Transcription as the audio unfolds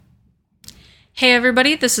Hey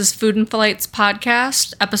everybody, this is Food and Flight's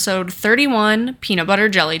podcast, episode 31, Peanut Butter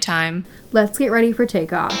Jelly Time. Let's get ready for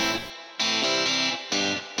takeoff.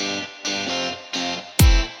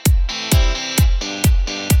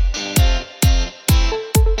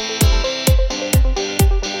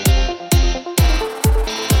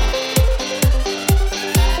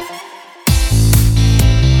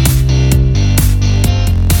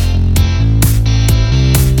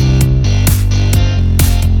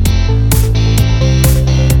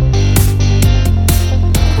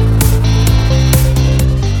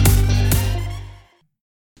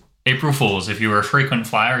 April Fools, if you were a frequent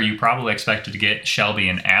flyer, you probably expected to get Shelby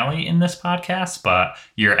and Allie in this podcast, but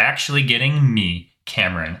you're actually getting me,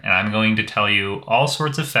 Cameron, and I'm going to tell you all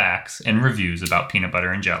sorts of facts and reviews about peanut butter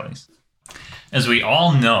and jellies. As we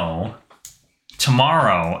all know,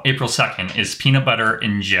 tomorrow, April 2nd, is Peanut Butter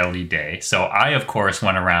and Jelly Day, so I, of course,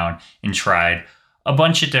 went around and tried a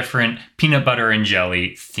bunch of different peanut butter and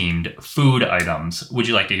jelly themed food items. Would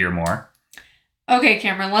you like to hear more? Okay,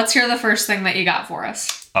 Cameron, let's hear the first thing that you got for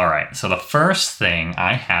us. All right, so the first thing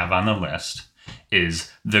I have on the list is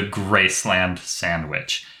the Graceland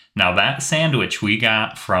sandwich. Now, that sandwich we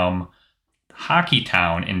got from Hockey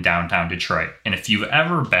Town in downtown Detroit. And if you've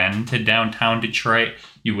ever been to downtown Detroit,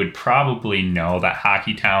 you would probably know that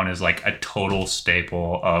Hockey Town is like a total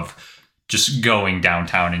staple of just going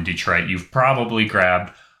downtown in Detroit. You've probably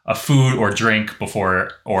grabbed a food or drink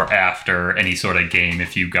before or after any sort of game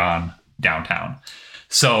if you've gone downtown.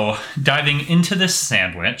 So diving into this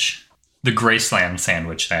sandwich, the Graceland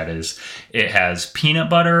sandwich that is, it has peanut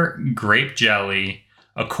butter, grape jelly,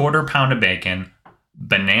 a 1/4 pound of bacon,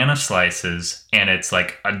 banana slices, and it's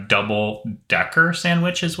like a double-decker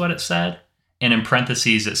sandwich is what it said. And in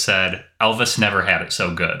parentheses it said, Elvis never had it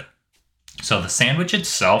so good. So the sandwich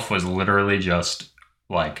itself was literally just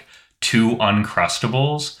like 2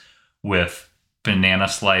 Uncrustables with banana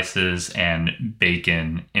slices and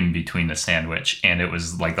bacon in between the sandwich, and it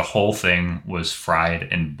was like the whole thing was fried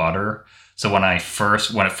in butter. So when it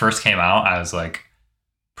first came out, I was like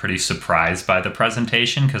pretty surprised by the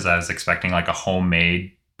presentation because I was expecting like a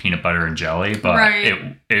homemade peanut butter and jelly, but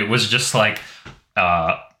right. it was just like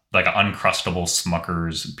an Uncrustable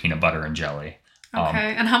Smucker's peanut butter and jelly.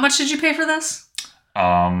 Okay, and how much did you pay for this?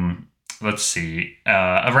 Let's see,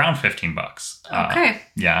 around $15. Okay.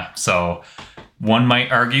 Yeah, so one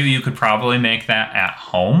might argue you could probably make that at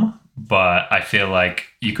home, but I feel like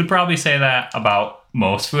you could probably say that about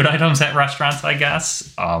most food items at restaurants, I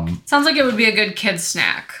guess. Sounds like it would be a good kid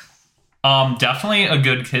snack. Definitely a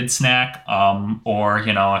good kid snack. Or,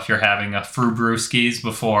 if you're having a Fruit Brewskis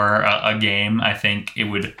before a game, I think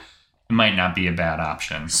it might not be a bad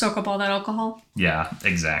option. Soak up all that alcohol? Yeah,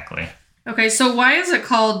 exactly. Okay, so why is it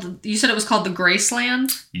called, you said it was called the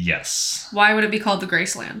Graceland? Yes. Why would it be called the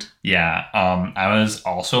Graceland? Yeah, I was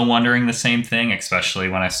also wondering the same thing, especially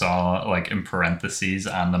when I saw, like, in parentheses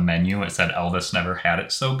on the menu, it said Elvis never had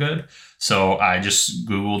it so good. So I just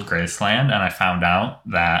Googled Graceland, and I found out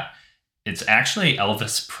that it's actually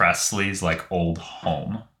Elvis Presley's, like, old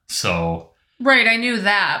home. So... Right, I knew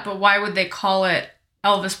that, but why would they call it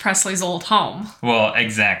Elvis Presley's old home? Well,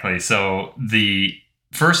 exactly. So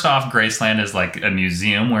first off, Graceland is like a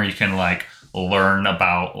museum where you can like learn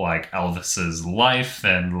about like Elvis's life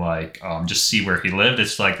and like just see where he lived.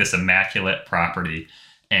 It's like this immaculate property,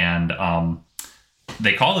 and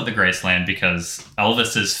they called it the Graceland because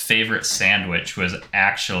Elvis's favorite sandwich was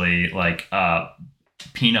actually like a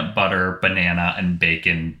peanut butter, banana, and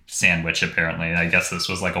bacon sandwich. Apparently, I guess this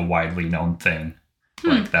was like a widely known thing.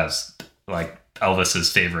 Like that's like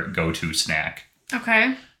Elvis's favorite go-to snack.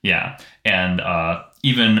 Okay. Yeah, and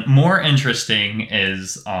even more interesting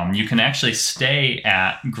is you can actually stay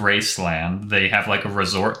at Graceland. They have like a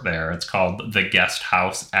resort there. It's called the Guest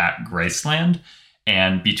House at Graceland.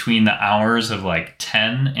 And between the hours of like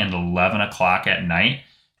 10 and 11 o'clock at night,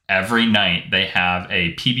 every night they have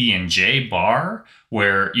a PB&J bar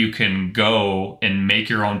where you can go and make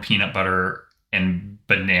your own peanut butter and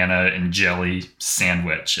banana and jelly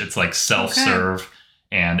sandwich. It's like self-serve. Okay.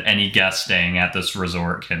 And any guest staying at this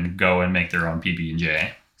resort can go and make their own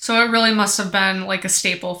PB&J. So it really must have been like a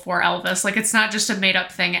staple for Elvis. Like it's not just a made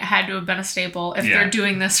up thing. It had to have been a staple if they're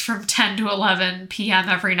doing this from 10 to 11 p.m.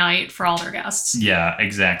 every night for all their guests. Yeah,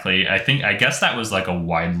 exactly. I guess that was like a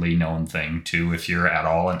widely known thing too. If you're at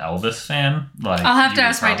all an Elvis fan, like I'll have to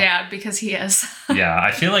ask my dad because he is. Yeah,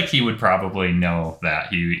 I feel like he would probably know that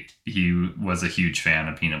he was a huge fan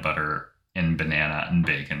of peanut butter and banana and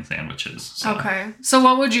bacon sandwiches. So. Okay. So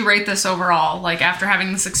what would you rate this overall? Like after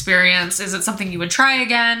having this experience, is it something you would try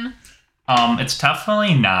again? It's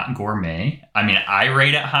definitely not gourmet. I mean, I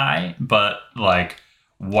rate it high, but like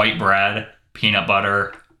white bread, peanut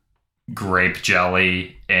butter, grape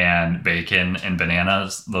jelly, and bacon and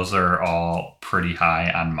bananas. Those are all pretty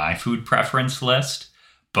high on my food preference list.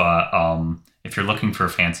 But if you're looking for a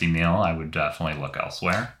fancy meal, I would definitely look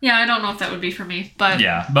elsewhere. Yeah, I don't know if that would be for me, but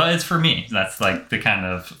yeah, but it's for me. That's like the kind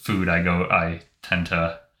of food I tend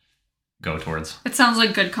to go towards. It sounds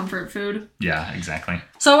like good comfort food. Yeah, exactly.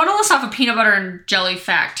 So I want to list off a peanut butter and jelly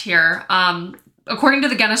fact here. According to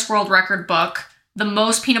the Guinness World Record book, the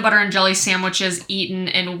most peanut butter and jelly sandwiches eaten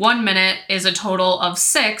in 1 minute is a total of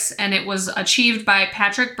 6, and it was achieved by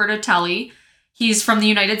Patrick Bertatelli. He's from the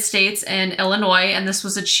United States in Illinois, and this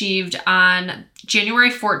was achieved on January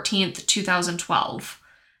 14th, 2012.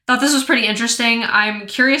 Thought this was pretty interesting. I'm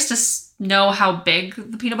curious to know how big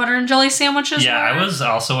the peanut butter and jelly sandwiches were. I was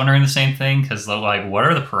also wondering the same thing, because like, what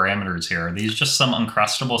are the parameters here? Are these just some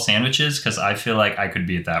Uncrustable sandwiches? Because I feel like I could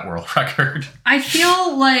beat that world record. I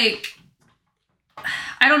feel like...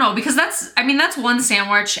 I don't know, because that's one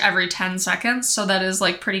sandwich every 10 seconds, so that is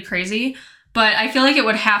like pretty crazy. But I feel like it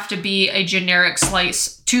would have to be a generic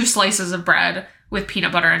slice, 2 slices of bread with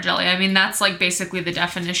peanut butter and jelly. I mean, that's like basically the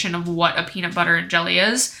definition of what a peanut butter and jelly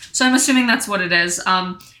is. So I'm assuming that's what it is.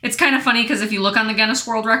 It's kind of funny because if you look on the Guinness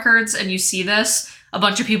World Records and you see this, a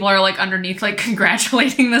bunch of people are like underneath like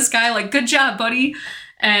congratulating this guy, like, good job, buddy.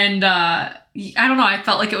 And I don't know, I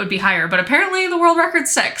felt like it would be higher, but apparently the world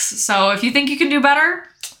record's 6. So if you think you can do better,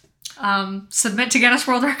 submit to Guinness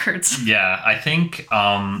World Records. Yeah, I think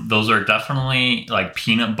those are definitely like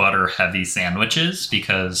peanut butter heavy sandwiches,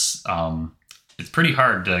 because it's pretty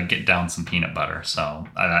hard to get down some peanut butter. So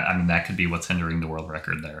I mean, that could be what's hindering the world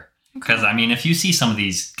record there. Because I mean, if you see some of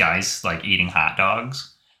these guys like eating hot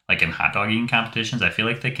dogs, like in hot dog eating competitions, I feel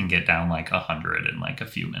like they can get down like 100 in like a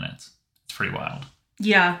few minutes. It's pretty wild.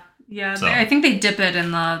 Yeah. So. I think they dip it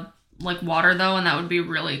in the like water though, and that would be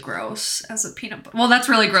really gross as a peanut butter. Well, that's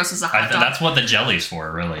really gross as a hot dog. That's what the jelly's for,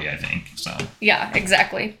 really, I think. So yeah,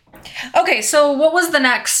 exactly. Okay, so what was the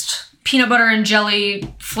next peanut butter and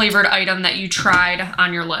jelly flavored item that you tried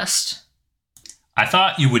on your list? I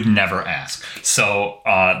thought you would never ask. So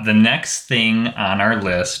the next thing on our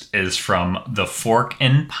list is from the Fork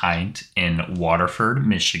and Pint in Waterford,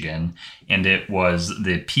 Michigan, and it was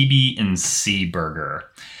the PB&C burger.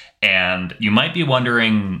 And you might be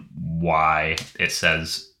wondering why it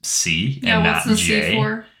says C and not the J. C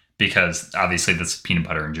for? Because obviously this is a peanut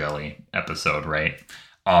butter and jelly episode, right?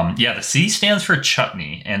 The C stands for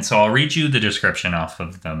chutney. And so I'll read you the description off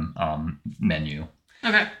of the menu.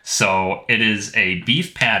 Okay. So it is a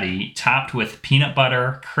beef patty topped with peanut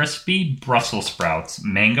butter, crispy Brussels sprouts,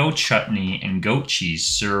 mango chutney, and goat cheese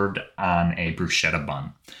served on a bruschetta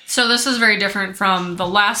bun. So this is very different from the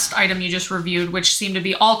last item you just reviewed, which seemed to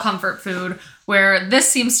be all comfort food, where this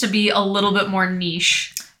seems to be a little bit more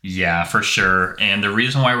niche. Yeah, for sure. And the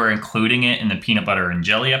reason why we're including it in the peanut butter and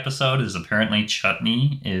jelly episode is apparently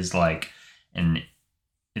chutney is like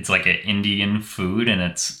it's like an Indian food, and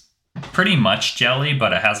it's pretty much jelly,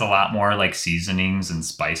 but it has a lot more like seasonings and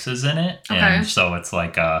spices in it. Okay. And so it's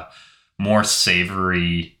like a more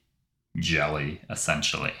savory jelly,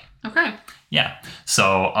 essentially. Okay. Yeah.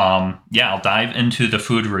 So, I'll dive into the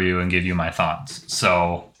food review and give you my thoughts.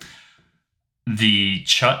 So the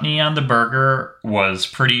chutney on the burger was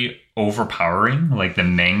pretty overpowering. Like the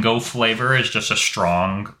mango flavor is just a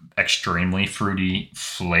strong, extremely fruity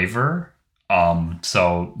flavor.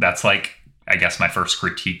 So that's like, I guess, my first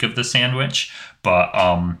critique of the sandwich. But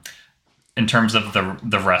in terms of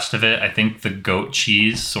the rest of it, I think the goat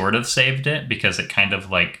cheese sort of saved it, because it kind of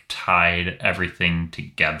like tied everything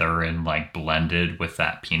together and like blended with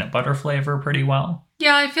that peanut butter flavor pretty well.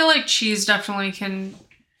 Yeah, I feel like cheese definitely can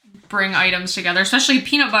bring items together, especially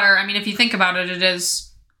peanut butter. I mean, if you think about it, it is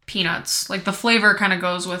peanuts. Like the flavor kind of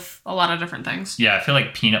goes with a lot of different things. Yeah, I feel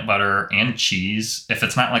like peanut butter and cheese, if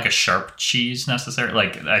it's not like a sharp cheese necessarily,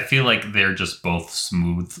 like I feel like they're just both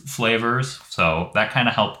smooth flavors. So that kind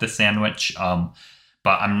of helped the sandwich.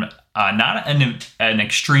 But I'm not an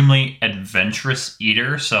extremely adventurous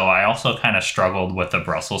eater, so I also kind of struggled with the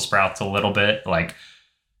Brussels sprouts a little bit. Like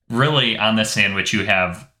really on this sandwich, you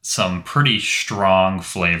have some pretty strong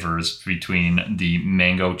flavors between the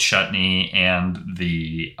mango chutney and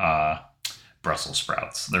the Brussels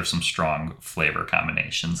sprouts. There's some strong flavor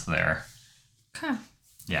combinations there. Okay.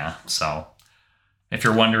 Yeah, so if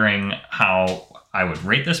you're wondering how I would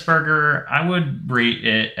rate this burger, I would rate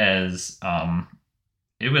it as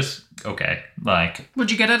it was okay. Like, would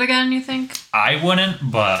you get it again, you think? I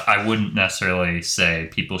wouldn't, but I wouldn't necessarily say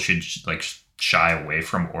people should like shy away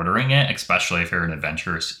from ordering it, especially if you're an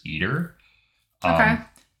adventurous eater. Okay.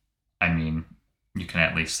 I mean, you can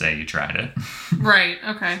at least say you tried it. Right.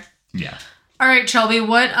 Okay. Yeah. All right, Shelby,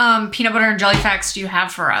 what peanut butter and jelly facts do you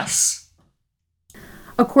have for us?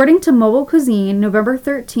 According to Mobile Cuisine, November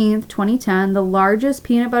 13th, 2010, the largest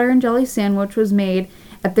peanut butter and jelly sandwich was made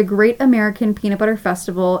at the Great American Peanut Butter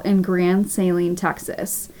Festival in Grand Saline,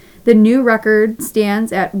 Texas. The new record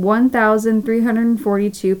stands at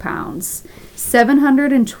 1,342 pounds.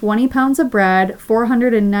 720 pounds of bread,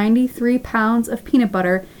 493 pounds of peanut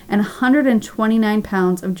butter, and 129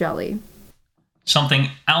 pounds of jelly. Something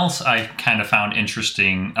else I kind of found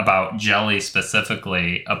interesting about jelly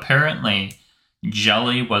specifically, apparently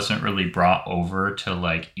jelly wasn't really brought over to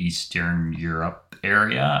like Eastern Europe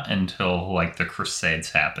area until like the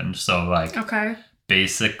Crusades happened. So like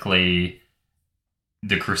basically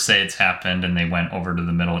the Crusades happened and they went over to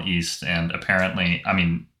the Middle East, and apparently, I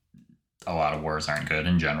mean, a lot of wars aren't good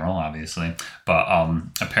in general, obviously, but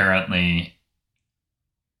apparently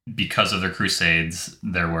because of the Crusades,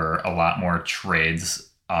 there were a lot more trades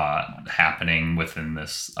happening within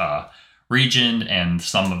this region, and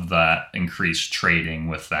some of that increased trading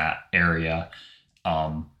with that area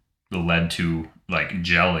led to like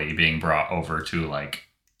jelly being brought over to like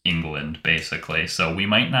England, basically. So we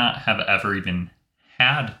might not have ever even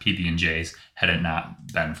had PB&Js had it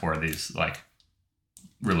not been for these like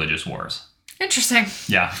religious wars. Interesting.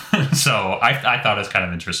 Yeah. So I thought it was kind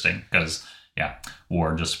of interesting because, yeah,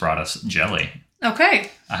 war just brought us jelly. Okay.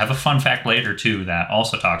 I have a fun fact later, too, that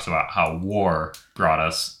also talks about how war brought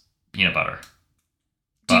us peanut butter.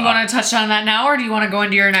 Do you want to touch on that now, or do you want to go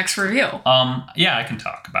into your next review? Yeah, I can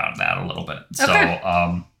talk about that a little bit. Okay.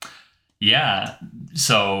 So, yeah.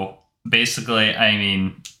 So basically, I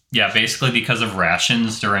mean, yeah, basically because of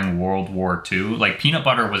rations during World War II, like peanut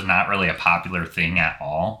butter was not really a popular thing at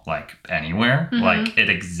all, like anywhere. Mm-hmm. Like it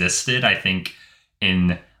existed, I think,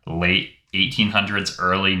 in late 1800s,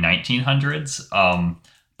 early 1900s,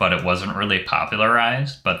 but it wasn't really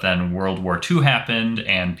popularized. But then World War II happened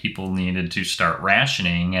and people needed to start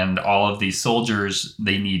rationing, and all of these soldiers,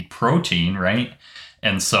 they need protein, right?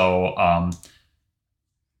 And so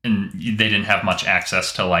and they didn't have much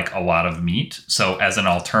access to like a lot of meat. So as an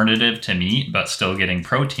alternative to meat, but still getting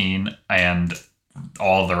protein, and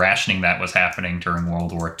all the rationing that was happening during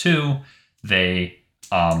World War II, they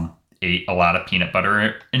ate a lot of peanut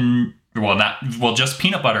butter and just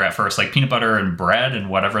peanut butter at first, like peanut butter and bread and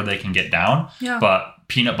whatever they can get down. Yeah. But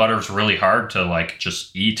peanut butter is really hard to like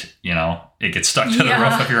just eat, you know, it gets stuck to the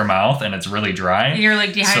roof of your mouth and it's really dry. You're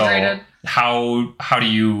like dehydrated. So how do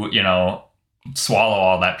you, you know, swallow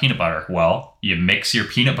all that peanut butter? Well, you mix your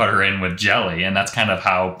peanut butter in with jelly, and that's kind of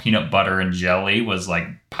how peanut butter and jelly was like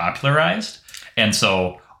popularized. And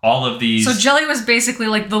so all of these, so jelly was basically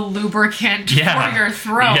like the lubricant for your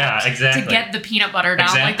throat, to get the peanut butter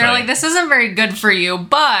down. Like they're like, this isn't very good for you,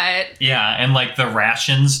 but and like the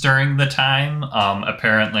rations during the time,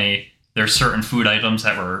 apparently there's certain food items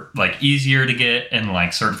that were like easier to get and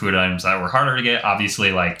like certain food items that were harder to get.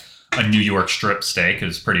 Obviously, like a New York strip steak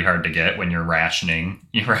is pretty hard to get when you're rationing,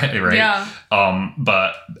 right? Yeah.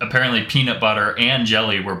 But apparently peanut butter and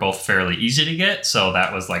jelly were both fairly easy to get. So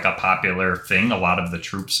that was like a popular thing a lot of the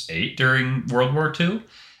troops ate during World War II.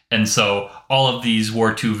 And so all of these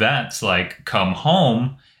War II vets like come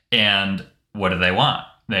home, and what do they want?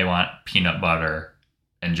 They want peanut butter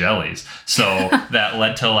and jellies. So that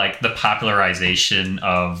led to like the popularization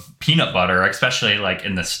of peanut butter, especially like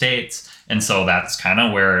in the States. And so that's kind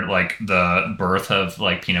of where like the birth of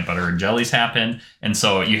like peanut butter and jellies happened. And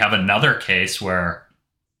so you have another case where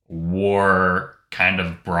war kind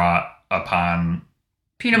of brought upon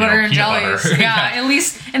peanut butter and jellies. Yeah, at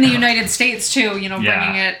least in the United States too, you know,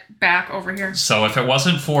 bringing it back over here. So if it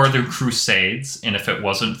wasn't for the Crusades and if it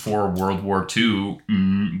wasn't for World War II,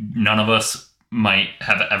 none of us might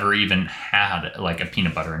have ever even had like a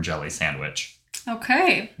peanut butter and jelly sandwich.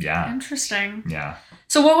 Okay. Yeah. Interesting. Yeah.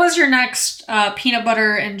 So what was your next peanut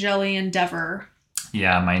butter and jelly endeavor?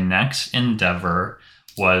 Yeah, my next endeavor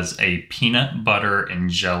was a peanut butter and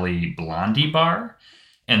jelly blondie bar.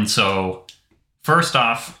 And so first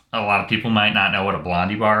off, a lot of people might not know what a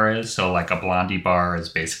blondie bar is. So like a blondie bar is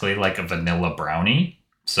basically like a vanilla brownie.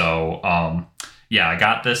 So I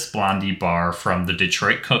got this blondie bar from the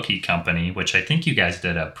Detroit Cookie Company, which I think you guys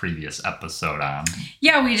did a previous episode on.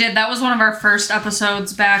 Yeah, we did. That was one of our first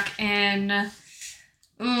episodes back in,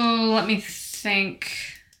 let me think.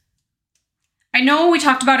 I know we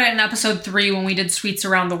talked about it in episode 3 when we did Sweets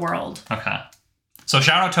Around the World. Okay. So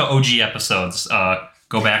shout out to OG episodes.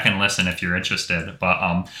 Go back and listen if you're interested.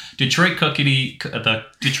 But the Detroit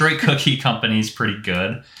Cookie Company is pretty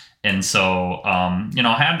good. And so,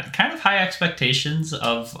 had kind of high expectations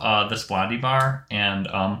of this blondie bar. And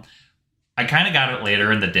I kind of got it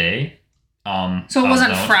later in the day. So it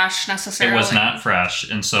wasn't those. fresh necessarily. It was not fresh.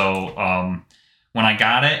 And so when I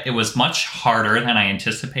got it, it was much harder than I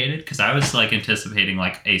anticipated because I was like anticipating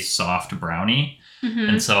like a soft brownie. Mm-hmm.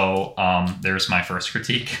 And so there's my first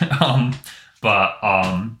critique. But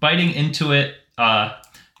biting into it,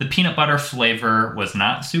 the peanut butter flavor was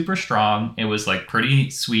not super strong. It was like pretty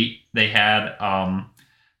sweet. They had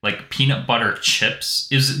like peanut butter chips.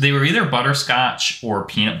 They were either butterscotch or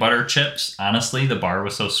peanut butter chips. Honestly, the bar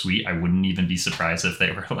was so sweet, I wouldn't even be surprised if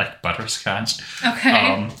they were like butterscotch.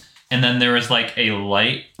 Okay. And then there was like a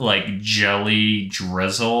light like jelly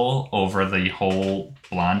drizzle over the whole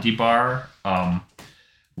Blondie bar,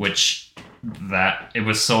 which that it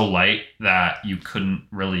was so light that you couldn't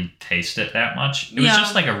really taste it that much. It was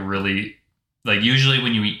just like a really like usually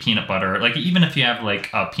when you eat peanut butter, like even if you have like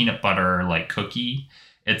a peanut butter like cookie,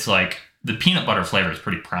 it's like the peanut butter flavor is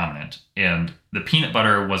pretty prominent and the peanut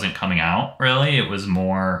butter wasn't coming out really. It was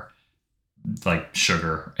more like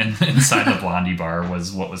sugar inside the Blondie bar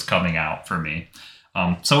was what was coming out for me.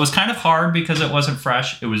 So it was kind of hard because it wasn't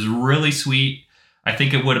fresh. It was really sweet. I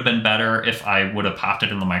think it would have been better if I would have popped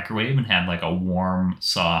it in the microwave and had like a warm,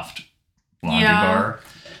 soft Blondie bar.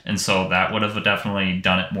 And so that would have definitely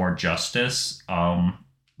done it more justice.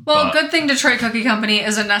 Well, good thing Detroit Cookie Company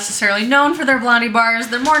isn't necessarily known for their Blondie bars.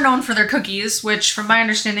 They're more known for their cookies, which from my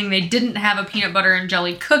understanding, they didn't have a peanut butter and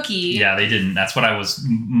jelly cookie. Yeah, they didn't. That's what I was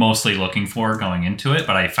mostly looking for going into it,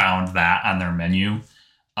 but I found that on their menu.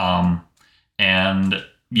 And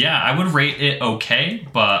yeah, I would rate it okay,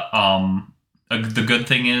 but the good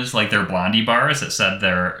thing is like their Blondie bars, it said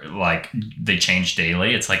they're like they change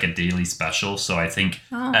daily. It's like a daily special. So I think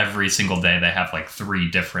every single day they have like 3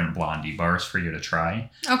 different Blondie bars for you to try.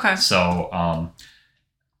 Okay. So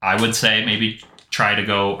I would say maybe try to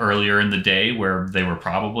go earlier in the day where they were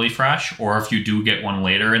probably fresh, or if you do get one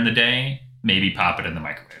later in the day, maybe pop it in the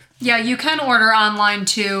microwave. Yeah, you can order online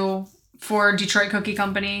too. For Detroit Cookie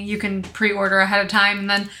Company, you can pre-order ahead of time, and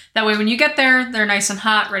then that way when you get there, they're nice and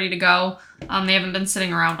hot, ready to go. They haven't been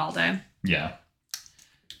sitting around all day. Yeah.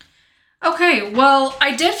 Okay, well,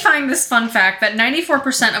 I did find this fun fact that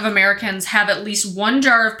 94% of Americans have at least 1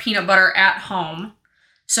 jar of peanut butter at home.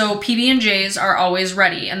 So PB&Js are always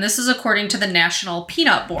ready, and this is according to the National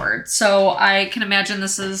Peanut Board. So I can imagine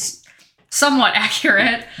this is somewhat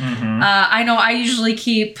accurate. Mm-hmm. I know I usually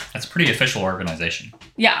keep... That's a pretty official organization.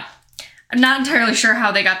 Yeah. I'm not entirely sure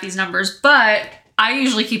how they got these numbers, but I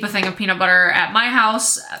usually keep a thing of peanut butter at my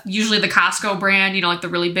house, usually the Costco brand, like the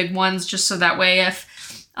really big ones, just so that way if,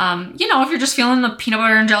 if you're just feeling the peanut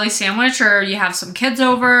butter and jelly sandwich or you have some kids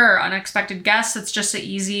over or unexpected guests, it's just an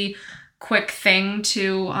easy, quick thing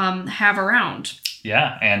to have around.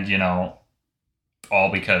 Yeah, and, all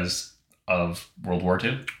because of World War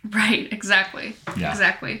II. Right, exactly. Yeah.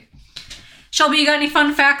 Exactly. Shelby, you got any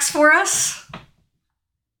fun facts for us?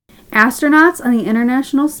 Astronauts on the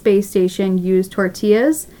International Space Station use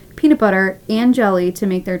tortillas, peanut butter, and jelly to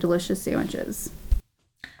make their delicious sandwiches.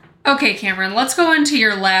 Okay, Cameron, let's go into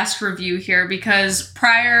your last review here because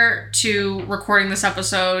prior to recording this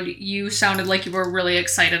episode, you sounded like you were really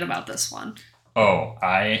excited about this one. Oh,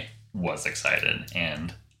 I was excited,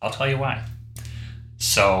 and I'll tell you why.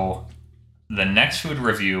 So, the next food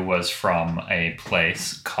review was from a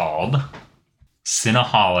place called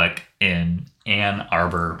Cinnaholic in Ann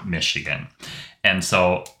Arbor, Michigan. And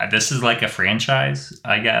so this is like a franchise,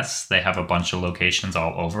 I guess. They have a bunch of locations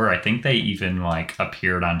all over. I think they even like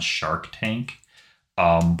appeared on Shark Tank.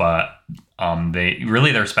 But they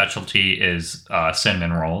really their specialty is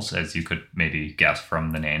cinnamon rolls, as you could maybe guess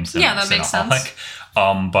from the names. Yeah, that makes sense.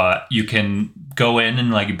 But you can go in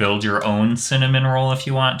and like build your own cinnamon roll if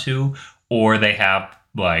you want to, or they have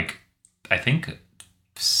like I think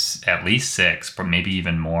at least 6, but maybe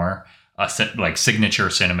even more. Like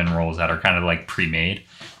signature cinnamon rolls that are kind of like pre-made.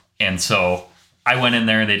 And so I went in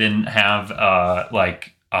there, they didn't have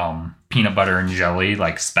peanut butter and jelly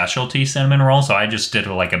like specialty cinnamon roll, so I just did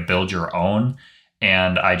like a build your own,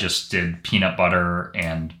 and I just did peanut butter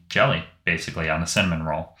and jelly basically on the cinnamon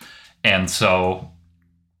roll. And so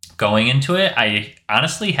going into it, I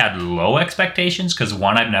honestly had low expectations because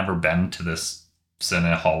 1, I've never been to this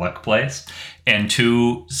Cinnaholic place, and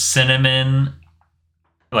 2,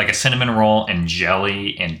 like a cinnamon roll and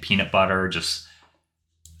jelly and peanut butter just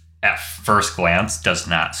at first glance does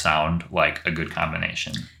not sound like a good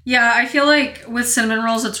combination. Yeah, I feel like with cinnamon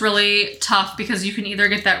rolls, it's really tough because you can either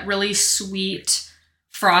get that really sweet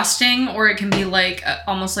frosting or it can be like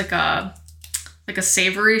almost like a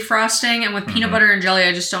savory frosting. And with peanut butter and jelly,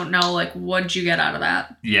 I just don't know, like, what'd you get out of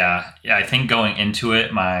that? Yeah, I think going into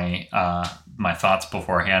it, my thoughts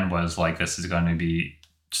beforehand was like, this is going to be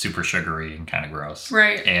super sugary and kind of gross.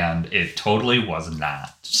 Right. And it totally was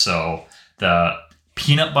not. So the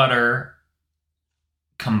peanut butter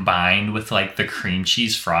combined with like the cream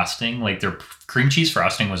cheese frosting, like their cream cheese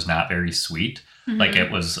frosting was not very sweet. Like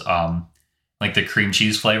it was like the cream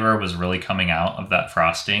cheese flavor was really coming out of that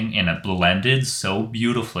frosting, and it blended so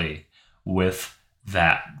beautifully with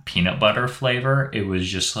that peanut butter flavor. It was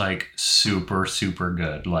just like super, super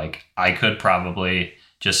good. Like I could probably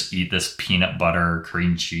just eat this peanut butter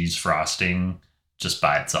cream cheese frosting just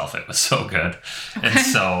by itself. It was so good. Okay. And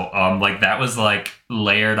so like that was like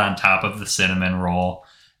layered on top of the cinnamon roll.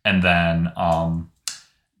 And then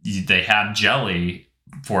they had jelly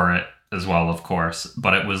for it as well, of course,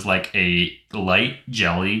 but it was like a light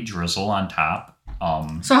jelly drizzle on top.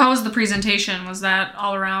 So how was the presentation? Was that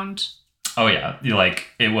all around? Oh yeah, like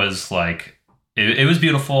it was like it was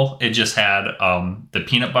beautiful. It just had the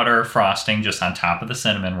peanut butter frosting just on top of the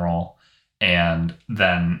cinnamon roll, and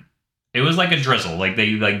then it was like a drizzle. Like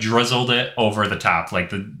they like drizzled it over the top.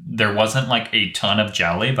 Like there wasn't like a ton of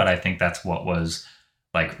jelly, but I think that's what was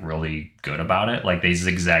like really good about it. Like they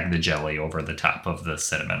zigzagged the jelly over the top of the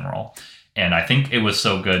cinnamon roll. And I think it was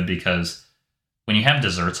so good because when you have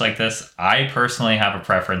desserts like this, I personally have a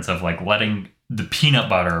preference of like letting the peanut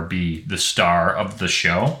butter be the star of the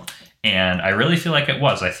show. And I really feel like it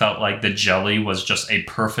was. I felt like the jelly was just a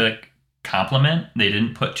perfect complement. They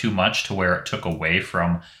didn't put too much to where it took away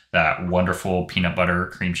from that wonderful peanut butter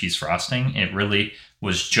cream cheese frosting. It really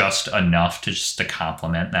was just enough to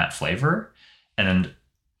complement that flavor. And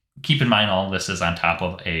keep in mind, all of this is on top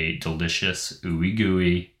of a delicious, ooey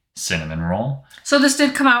gooey cinnamon roll. So this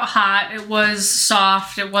did come out hot. It was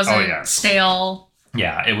soft. It wasn't stale.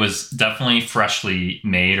 Yeah, it was definitely freshly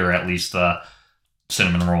made, or at least the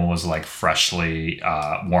cinnamon roll was like freshly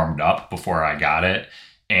warmed up before I got it.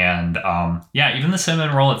 And even the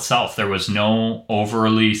cinnamon roll itself, there was no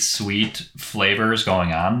overly sweet flavors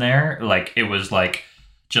going on there. Like it was like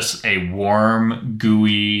just a warm,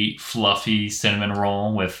 gooey, fluffy cinnamon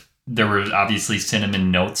roll with, there were obviously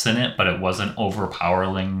cinnamon notes in it, but it wasn't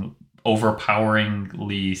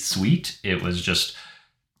overpoweringly sweet. It was just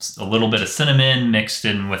a little bit of cinnamon mixed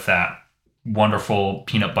in with that wonderful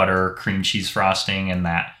peanut butter cream cheese frosting and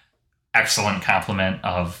that excellent complement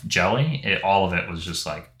of jelly. All of it was just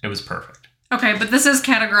like, it was perfect. Okay, but this is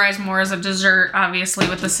categorized more as a dessert, obviously,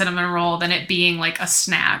 with the cinnamon roll than it being like a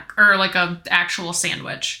snack or like a actual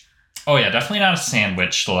sandwich. Oh yeah, definitely not a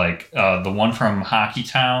sandwich. Like the one from Hockey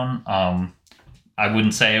Town, I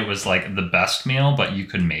wouldn't say it was like the best meal, but you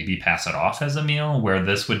could maybe pass it off as a meal, where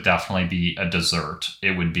this would definitely be a dessert.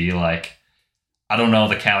 It would be like, I don't know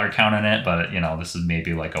the calorie count in it, but this is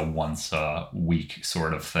maybe like a once a week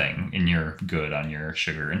sort of thing, and you're good on your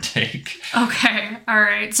sugar intake. Okay. All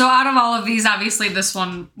right. So out of all of these, obviously this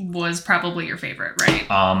one was probably your favorite, right?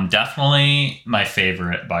 Definitely my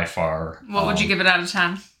favorite by far. What would you give it out of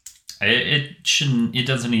 10? It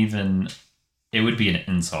would be an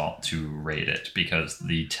insult to rate it, because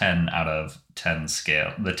the 10 out of 10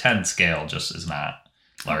 scale, the 10 scale just is not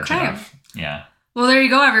large enough. Yeah. Well, there you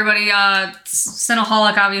go, everybody.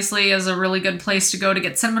 Cinnaholic obviously is a really good place to go to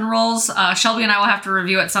get cinnamon rolls. Shelby and I will have to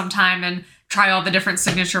review it sometime and try all the different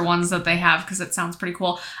signature ones that they have, because it sounds pretty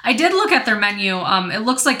cool. I did look at their menu. It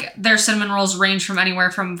looks like their cinnamon rolls range from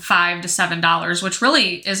anywhere from $5 to $7, which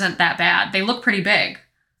really isn't that bad. They look pretty big.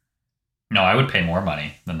 No, I would pay more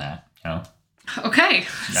money than that, Okay,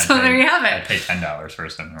 there you have it. I'd pay $10 for a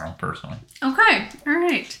cinnamon roll, personally. Okay, all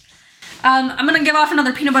right. I'm going to give off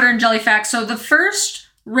another peanut butter and jelly fact. So the first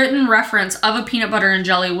written reference of a peanut butter and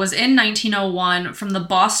jelly was in 1901 from the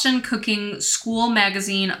Boston Cooking School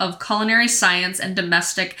Magazine of Culinary Science and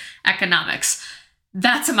Domestic Economics.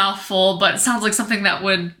 That's a mouthful, but it sounds like something that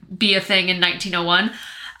would be a thing in 1901.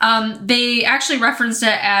 They actually referenced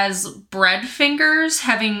it as bread fingers,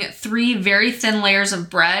 having 3 very thin layers of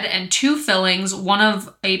bread and 2 fillings, one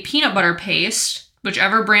of a peanut butter paste,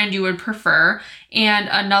 whichever brand you would prefer, and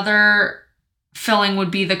another filling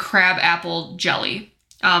would be the crab apple jelly.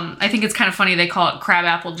 I think it's kind of funny they call it crab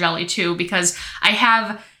apple jelly too, because I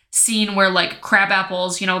have seen where like crab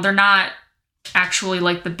apples, they're not actually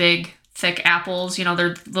like the big thick apples,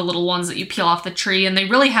 they're the little ones that you peel off the tree, and they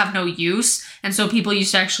really have no use. And so people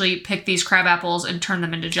used to actually pick these crab apples and turn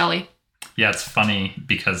them into jelly. Yeah, it's funny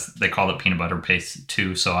because they call it peanut butter paste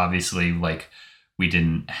too. So obviously, like, we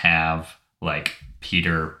didn't have like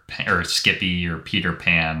Skippy or Peter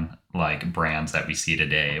Pan like brands that we see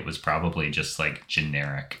today. It was probably just like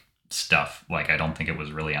generic stuff. Like, I don't think it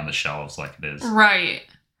was really on the shelves like it is. Right.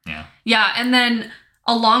 Yeah. Yeah, and then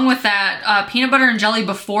along with that, peanut butter and jelly,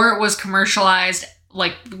 before it was commercialized,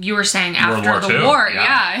 like you were saying, after World War the II. war.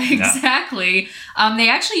 Yeah. Yeah, exactly. They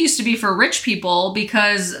actually used to be for rich people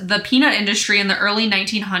because the peanut industry in the early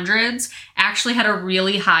 1900s actually had a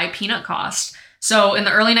really high peanut cost. So in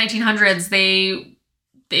the early 1900s,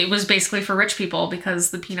 it was basically for rich people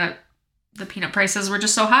because the peanut prices were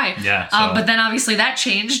just so high. Yeah. But then obviously that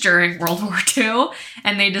changed during World War II,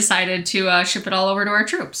 and they decided to ship it all over to our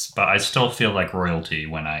troops. But I still feel like royalty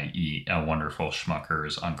when I eat a wonderful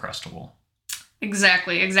Schmucker's Uncrustable.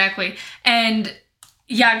 Exactly. And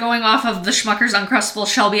yeah, going off of the Schmucker's Uncrustable,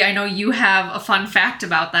 Shelby, I know you have a fun fact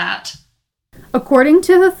about that. According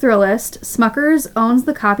to the Thrillist, Smucker's owns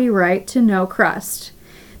the copyright to No Crust.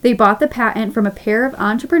 They bought the patent from a pair of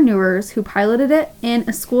entrepreneurs who piloted it in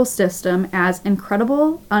a school system as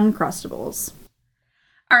Incredible Uncrustables.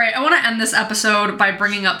 All right, I want to end this episode by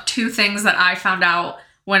bringing up two things that I found out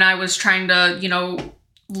when I was trying to,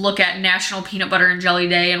 look at National Peanut Butter and Jelly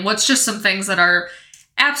Day, and what's just some things that are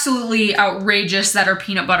absolutely outrageous that are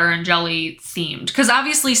peanut butter and jelly themed. Because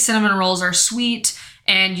obviously cinnamon rolls are sweet,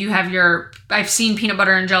 and you have I've seen peanut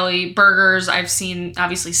butter and jelly burgers, I've seen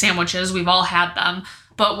obviously sandwiches, we've all had them.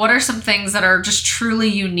 But what are some things that are just truly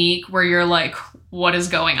unique where you're like, what is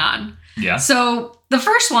going on? Yeah. So the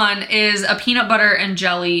first one is a peanut butter and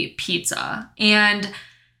jelly pizza. And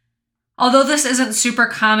although this isn't super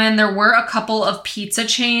common, there were a couple of pizza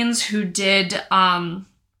chains who did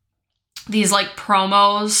these like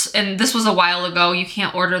promos. And this was a while ago. You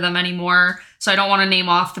can't order them anymore. So I don't want to name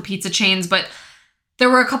off the pizza chains, but there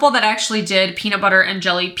were a couple that actually did peanut butter and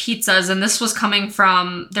jelly pizzas, and this was coming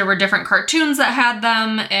from, there were different cartoons that had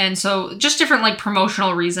them, and so just different like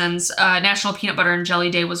promotional reasons. National Peanut Butter and Jelly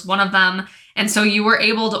Day was one of them, and so you were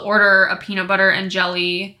able to order a peanut butter and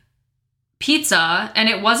jelly pizza, and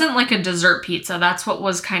it wasn't like a dessert pizza. That's what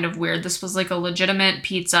was kind of weird. This was like a legitimate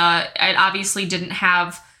pizza. It obviously didn't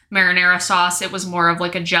have marinara sauce. It was more of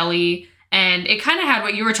like a jelly, and it kind of had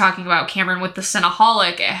what you were talking about, Cameron, with the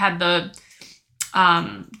Cinnaholic. It had the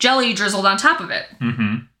jelly drizzled on top of it.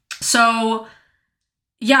 Mm-hmm. So,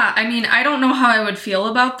 yeah, I mean, I don't know how I would feel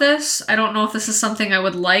about this. I don't know if this is something I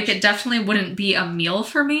would like. It definitely wouldn't be a meal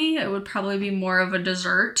for me. It would probably be more of a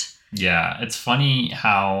dessert. Yeah, it's funny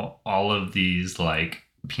how all of these like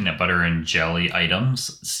peanut butter and jelly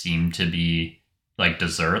items seem to be like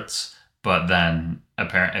desserts, but then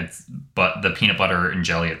but the peanut butter and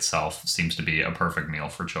jelly itself seems to be a perfect meal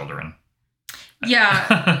for children. Yeah.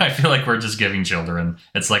 I feel like we're just giving children,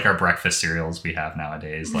 it's like our breakfast cereals we have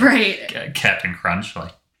nowadays. Like right. Captain Crunch,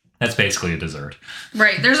 like that's basically a dessert.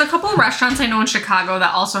 Right. There's a couple of restaurants I know in Chicago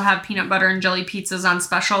that also have peanut butter and jelly pizzas on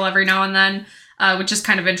special every now and then, which is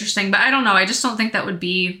kind of interesting. But I don't know. I just don't think that would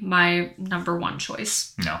be my number one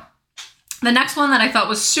choice. No. The next one that I thought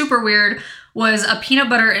was super weird was a peanut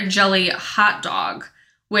butter and jelly hot dog,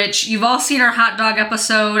 which you've all seen our hot dog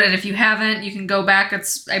episode. And if you haven't, you can go back.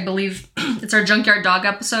 I believe it's our Junkyard Dog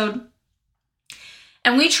episode.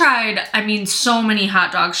 And we tried, so many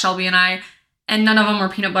hot dogs, Shelby and I, and none of them were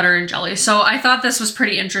peanut butter and jelly. So I thought this was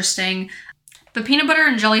pretty interesting. The peanut butter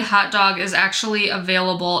and jelly hot dog is actually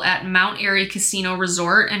available at Mount Airy Casino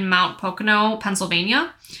Resort in Mount Pocono,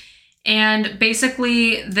 Pennsylvania. And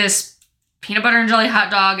basically this peanut butter and jelly hot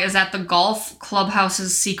dog is at the Golf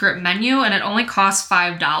Clubhouse's secret menu, and it only costs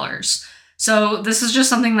 $5. So this is just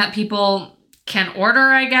something that people can order,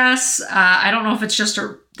 I guess. I don't know if it's just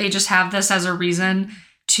they just have this as a reason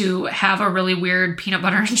to have a really weird peanut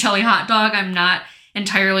butter and jelly hot dog. I'm not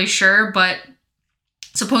entirely sure, but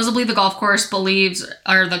supposedly the golf course believes,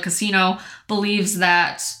 or the casino believes,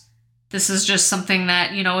 that this is just something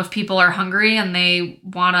that, if people are hungry and they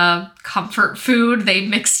want a comfort food, they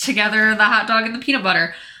mix together the hot dog and the peanut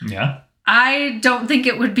butter. Yeah. I don't think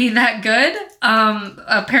it would be that good.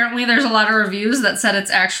 Apparently there's a lot of reviews that said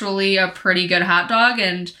it's actually a pretty good hot dog,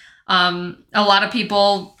 and a lot of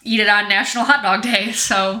people eat it on National Hot Dog Day.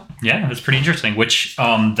 So yeah, that's pretty interesting, which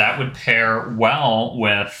that would pair well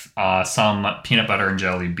with some peanut butter and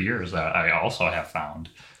jelly beers that I also have found.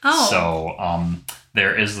 Oh. So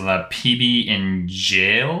there is the PB and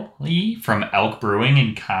Jelly from Elk Brewing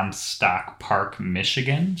in Comstock Park,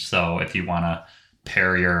 Michigan. So if you want to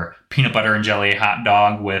pair your peanut butter and jelly hot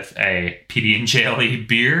dog with a PB and Jelly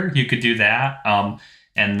beer, you could do that.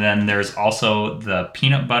 And then there's also the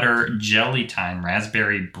Peanut Butter Jelly Time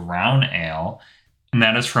Raspberry Brown Ale, and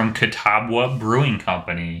that is from Catawba Brewing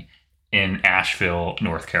Company in Asheville,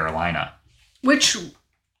 North Carolina. Which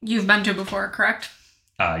you've been to before, correct?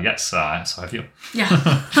 Yes, so have you.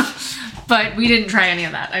 Yeah. But we didn't try any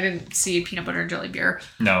of that. I didn't see peanut butter and jelly beer.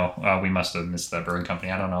 No, we must have missed that brewing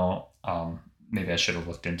company. I don't know. Maybe I should have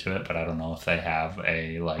looked into it, but I don't know if they have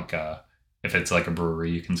a if it's like a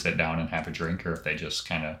brewery, you can sit down and have a drink, or if they just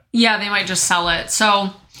kind of... Yeah, they might just sell it.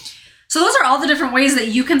 So those are all the different ways that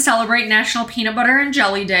you can celebrate National Peanut Butter and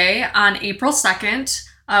Jelly Day on April 2nd.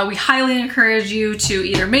 We highly encourage you to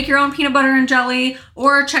either make your own peanut butter and jelly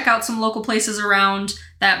or check out some local places around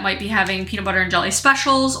that might be having peanut butter and jelly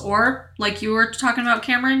specials. Or like you were talking about,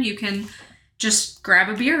 Cameron, you can just grab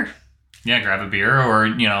a beer. Yeah, grab a beer or,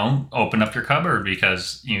 open up your cupboard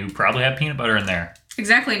because you probably have peanut butter in there.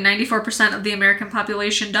 Exactly. 94% of the American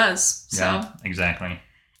population does. So. Yeah, exactly.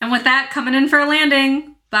 And with that, coming in for a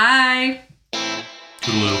landing. Bye.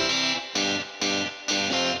 Toodaloo.